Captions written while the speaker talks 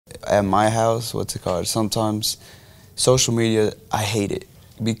at my house, what's it called? Sometimes social media, I hate it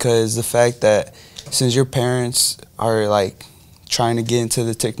because the fact that since your parents are like trying to get into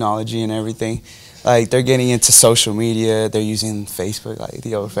the technology and everything, like they're getting into social media, they're using Facebook, like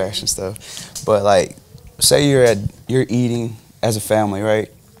the old-fashioned stuff. But like, say you're eating as a family, right?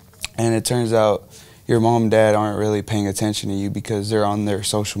 And it turns out your mom and dad aren't really paying attention to you because they're on their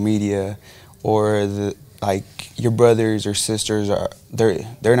social media, or like your brothers or sisters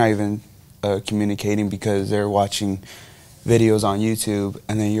they're not even communicating because they're watching videos on YouTube,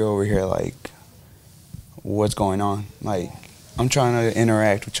 and then you're over here like, what's going on? Like, I'm trying to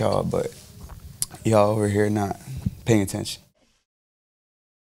interact with y'all, but y'all over here not paying attention.